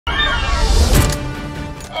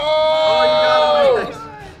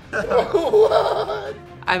What?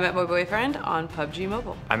 I met my boyfriend on PUBG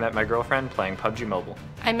Mobile. I met my girlfriend playing PUBG Mobile.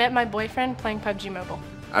 I met my boyfriend playing PUBG Mobile.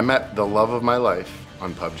 I met the love of my life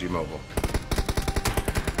on PUBG Mobile.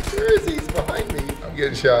 Where is he? He's behind me. I'm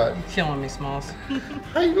getting shot. Killing me, Smalls.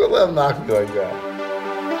 How you gonna let him knock me like that?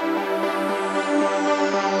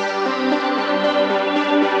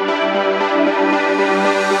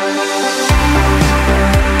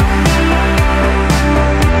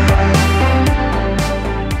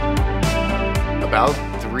 About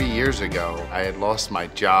 3 years ago, I had lost my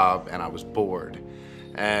job and I was bored.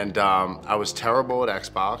 And I was terrible at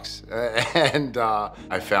Xbox, and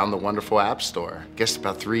I found the wonderful App Store. I guess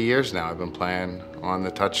about 3 years now I've been playing on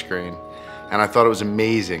the touchscreen, and I thought it was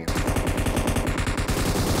amazing.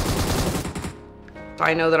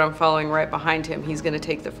 I know that I'm following right behind him. He's gonna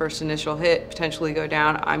take the first initial hit, potentially go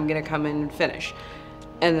down. I'm gonna come in and finish.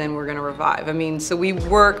 And then we're gonna revive. I mean, so we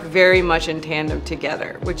work very much in tandem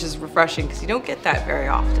together, which is refreshing because you don't get that very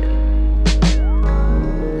often.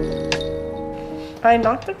 I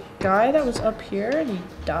knocked the guy that was up here and he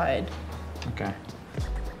died. Okay.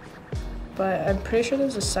 But I'm pretty sure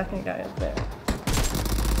there's a second guy up there.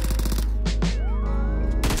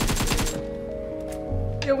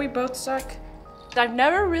 Yeah, we both suck. I've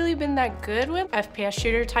never really been that good with FPS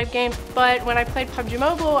shooter type games, but when I played PUBG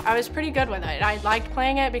Mobile, I was pretty good with it. I liked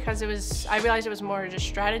playing it because I realized it was more just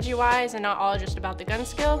strategy-wise and not all just about the gun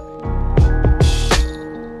skill.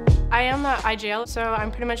 I am the IGL, so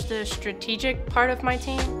I'm pretty much the strategic part of my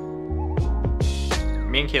team.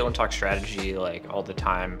 Me and Caitlin talk strategy like all the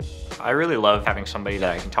time. I really love having somebody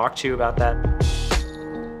that I can talk to about that.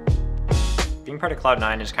 Being part of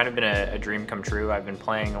Cloud9 has kind of been a dream come true. I've been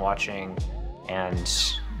playing and watching, and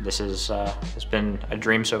this has been a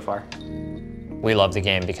dream so far. We love the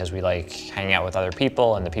game because we like hanging out with other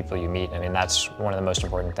people and the people you meet. I mean, that's one of the most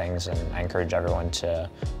important things, and I encourage everyone to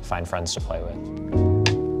find friends to play with.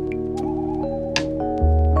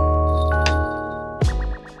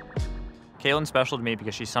 Caitlin's special to me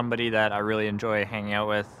because she's somebody that I really enjoy hanging out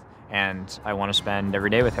with, and I want to spend every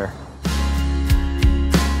day with her.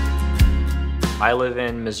 I live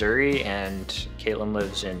in Missouri and Caitlin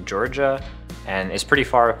lives in Georgia, and it's pretty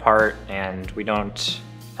far apart, and we don't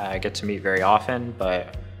get to meet very often,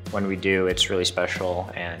 but when we do, it's really special,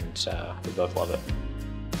 and we both love it.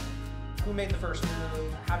 Who made the first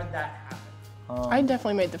move? How did that happen? I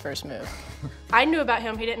definitely made the first move. I knew about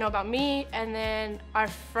him, he didn't know about me, and then our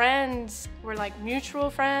friends were like mutual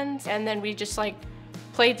friends, and then we just like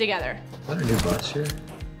played together. Is that a new bus here?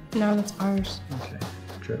 No, that's ours. Okay,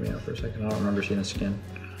 trip me out for a second. I don't remember seeing the skin.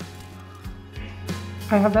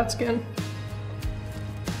 I have that skin.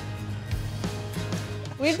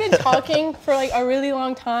 We'd been talking for like a really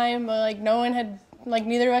long time, but like no one had, like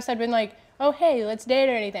neither of us had been like, oh hey, let's date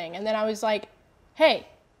or anything. And then I was like, hey,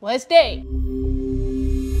 let's date.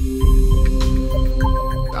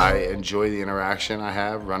 I enjoy the interaction I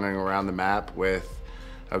have running around the map with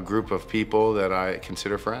a group of people that I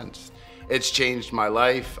consider friends. It's changed my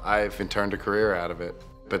life. I've turned a career out of it.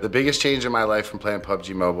 But the biggest change in my life from playing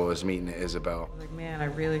PUBG Mobile is meeting Isabelle. I was like, man, I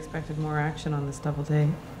really expected more action on this double date.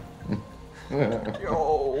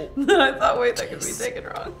 Yo. I thought, wait, that could be taken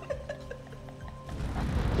wrong.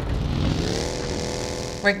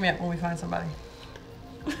 Wake me up when we find somebody.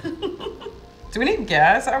 Do we need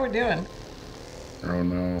gas? How are we doing? Oh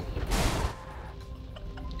no.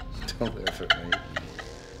 Don't laugh at me.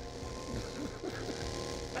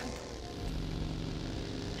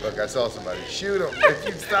 Look, I saw somebody. Shoot him. If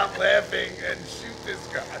you stop laughing and shoot this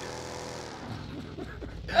guy.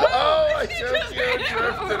 Oh, I just drifted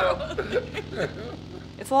him.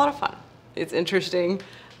 It's a lot of fun. It's interesting.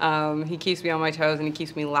 He keeps me on my toes and he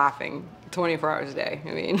keeps me laughing 24 hours a day.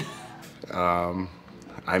 I mean.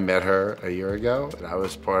 I met her a year ago, and I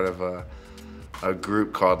was part of a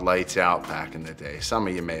group called Lights Out back in the day. Some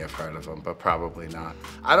of you may have heard of them, but probably not.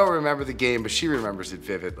 I don't remember the game, but she remembers it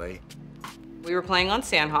vividly. We were playing on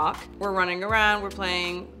Sandhawk. We're running around, we're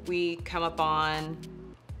playing. We come up on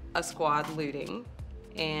a squad looting,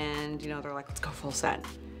 and you know, they're like, let's go full send.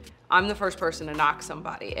 I'm the first person to knock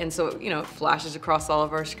somebody, and so, you know, it flashes across all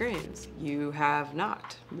of our screens. You have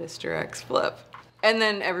knocked MrxFlip. And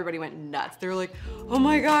then everybody went nuts. They were like, oh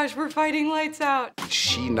my gosh, we're fighting Lights Out.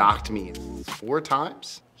 She knocked me 4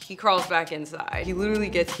 times. He crawls back inside. He literally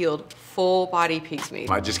gets healed, full body peeks me.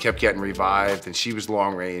 I just kept getting revived, and she was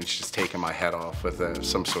long range, just taking my head off with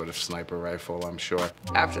some sort of sniper rifle, I'm sure.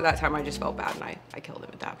 After that time, I just felt bad, and I killed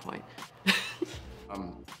him at that point.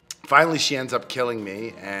 Finally, she ends up killing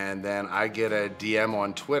me, and then I get a DM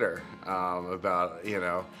on Twitter about, you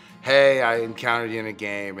know, hey, I encountered you in a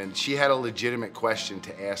game, and she had a legitimate question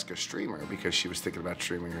to ask a streamer because she was thinking about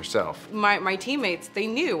streaming herself. My teammates, they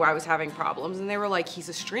knew I was having problems, and they were like, he's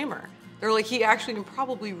a streamer. They were like, he actually can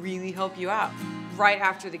probably really help you out. Right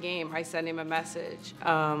after the game, I sent him a message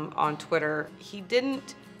on Twitter. He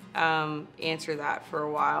didn't answer that for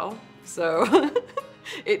a while, so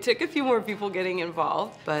it took a few more people getting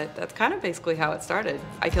involved, but that's kind of basically how it started.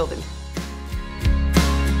 I killed him.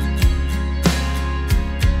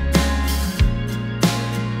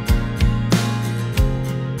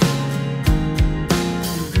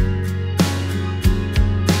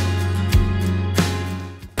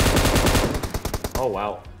 Oh,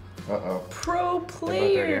 wow. Uh-oh. Pro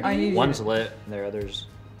player. One's lit, the other's,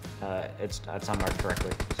 it's not marked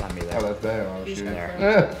correctly. It's on me there. Oh, that's bad. Oh, shoot.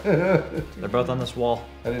 There. They're both on this wall.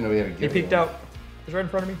 I didn't know he had a He gift. peeked out. He's right in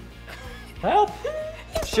front of me. Help!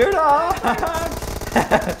 Shoot on!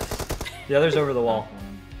 The other's over the wall.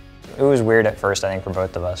 It was weird at first, I think, for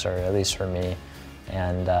both of us, or at least for me.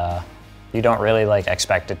 And you don't really like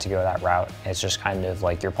expect it to go that route. It's just kind of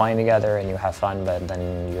like you're playing together and you have fun, but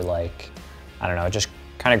then you're like, I don't know, it just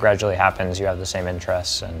kind of gradually happens. You have the same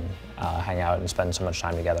interests and hang out and spend so much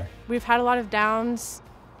time together. We've had a lot of downs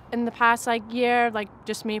in the past year,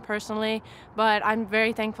 just me personally, but I'm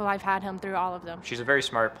very thankful I've had him through all of them. She's a very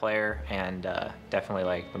smart player and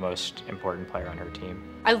definitely the most important player on her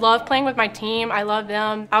team. I love playing with my team. I love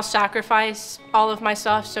them. I'll sacrifice all of my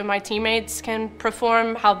stuff so my teammates can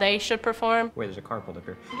perform how they should perform. Wait, there's a car pulled up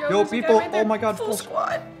here. Yo, people! Oh my God, full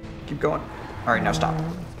squad. Keep going. All right, now stop.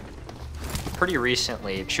 Pretty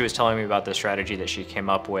recently, she was telling me about the strategy that she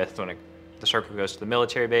came up with when the circle goes to the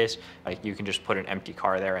military base. You can just put an empty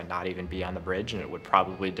car there and not even be on the bridge, and it would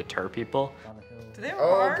probably deter people. Do they have a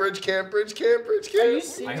Oh, bar? bridge camp, bridge camp, bridge camp. Are you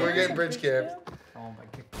serious? We're getting bridge camp. Oh my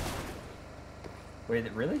God.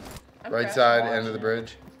 Wait, really? Right side, end of the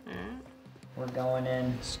bridge. We're going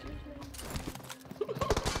in.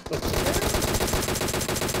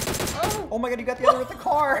 Oh my God, you got the other with the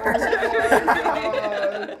car.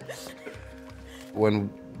 When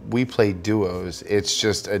we play duos, it's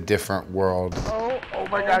just a different world. Oh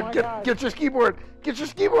my God, get your ski-board, get your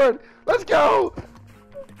ski-board, let's go!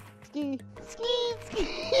 Ski, ski,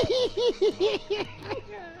 ski.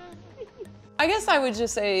 I guess I would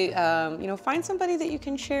just say, you know, find somebody that you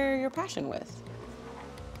can share your passion with.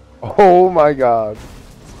 Oh my God.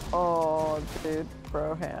 Oh, dude,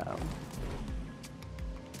 bro ham.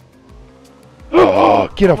 Oh,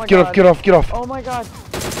 get off, get off, get off, get off. Oh my God.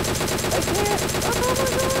 I can't. Oh my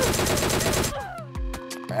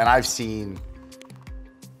God. And I've seen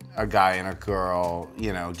a guy and a girl,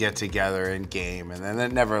 you know, get together in game, and then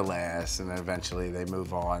it never lasts, and then eventually they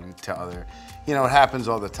move on to other, you know, it happens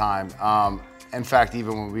all the time. In fact,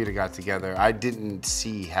 even when we got together, I didn't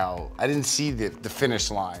see the finish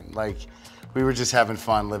line. Like, we were just having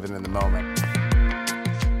fun, living in the moment.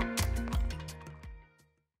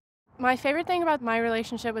 My favorite thing about my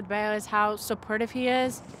relationship with Beo is how supportive he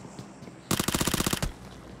is.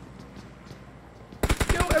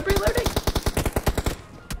 Yo, I'm reloading.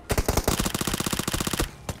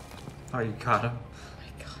 Oh, you got him.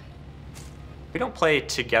 We don't play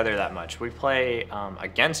together that much. We play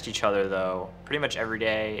against each other though, pretty much every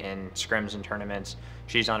day in scrims and tournaments.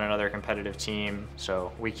 She's on another competitive team,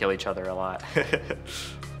 so we kill each other a lot.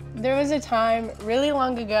 There was a time really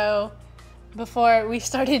long ago before we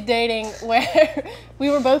started dating where we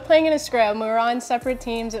were both playing in a scrim. We were on separate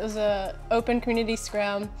teams. It was an open community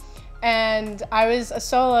scrim. And I was a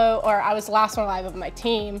solo, or I was the last one alive of my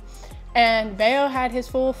team. And Beo had his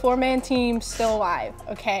full 4-man team still alive,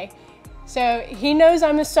 okay? So he knows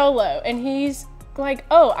I'm a solo, and he's like,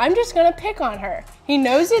 oh, I'm just gonna pick on her. He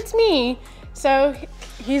knows it's me, so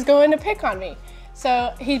he's going to pick on me.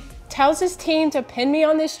 So he tells his team to pin me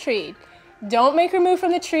on this tree. Don't make her move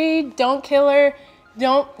from the tree, don't kill her,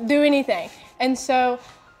 don't do anything. And so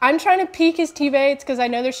I'm trying to peek his teammates because I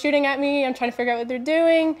know they're shooting at me. I'm trying to figure out what they're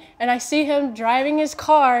doing. And I see him driving his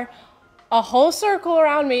car a whole circle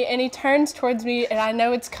around me, and he turns towards me, and I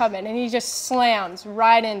know it's coming, and he just slams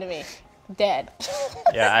right into me, dead.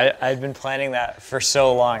 Yeah, I'd been planning that for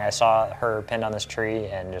so long. I saw her pinned on this tree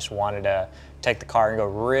and just wanted to take the car and go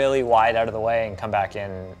really wide out of the way and come back in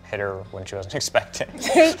and hit her when she wasn't expecting.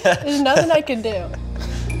 There's nothing I can do.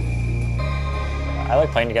 I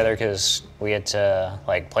like playing together because we get to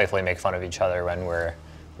playfully make fun of each other when we're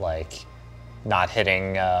not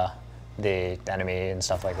hitting the enemy and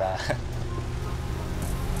stuff like that.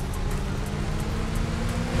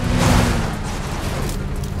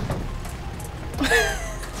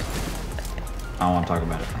 I don't want to talk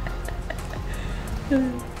about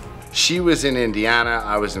it. She was in Indiana,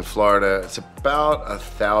 I was in Florida. It's about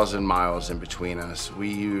 1,000 miles in between us. We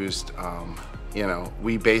used, you know,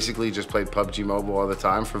 we basically just played PUBG Mobile all the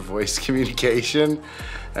time for voice communication.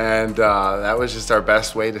 And that was just our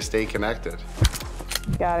best way to stay connected.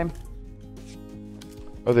 Got him.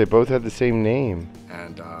 Oh, they both had the same name.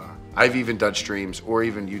 And I've even done streams or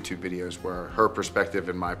even YouTube videos where her perspective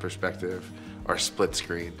and my perspective are split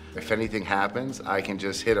screen. If anything happens, I can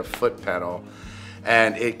just hit a foot pedal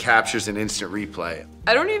and it captures an instant replay.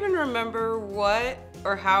 I don't even remember what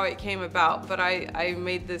or how it came about, but I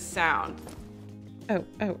made this sound. Oh,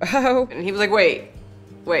 oh, oh. And he was like, wait.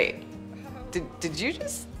 Did you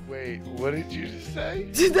just? Wait, what did you just say?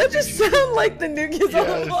 Did that just sound like the new Kids on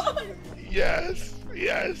the Block? Yes,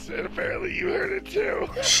 and apparently you heard it too.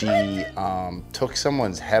 She took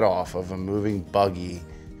someone's head off of a moving buggy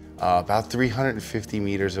about 350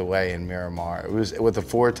 meters away in Miramar. It was with a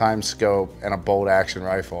 4x scope and a bolt action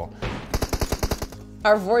rifle.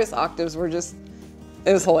 Our voice octaves were just,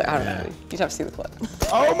 it was hilarious. I don't know, you'd have to see the clip.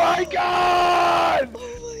 Oh my God!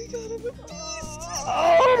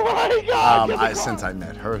 Oh my God! Since I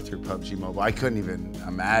met her through PUBG Mobile, I couldn't even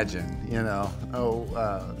imagine, you know,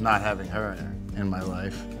 not having her in my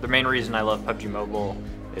life. The main reason I love PUBG Mobile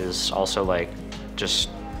is also like just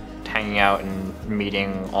hanging out and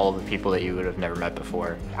meeting all of the people that you would have never met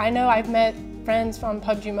before. I know I've met friends from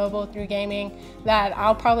PUBG Mobile through gaming that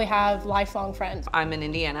I'll probably have lifelong friends. I'm in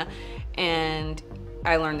Indiana, and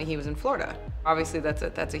I learned that he was in Florida. Obviously,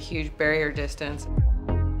 that's a huge barrier distance.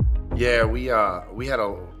 Yeah, we had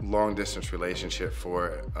a long distance relationship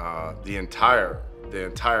for the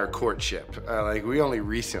entire courtship. Like, we only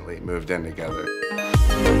recently moved in together.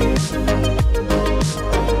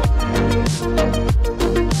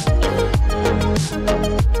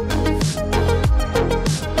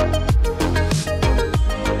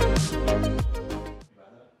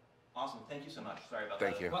 Awesome, thank you so much. Sorry about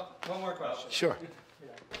Thank that. you. One more question. Sure.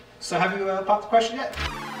 So have you popped the question yet?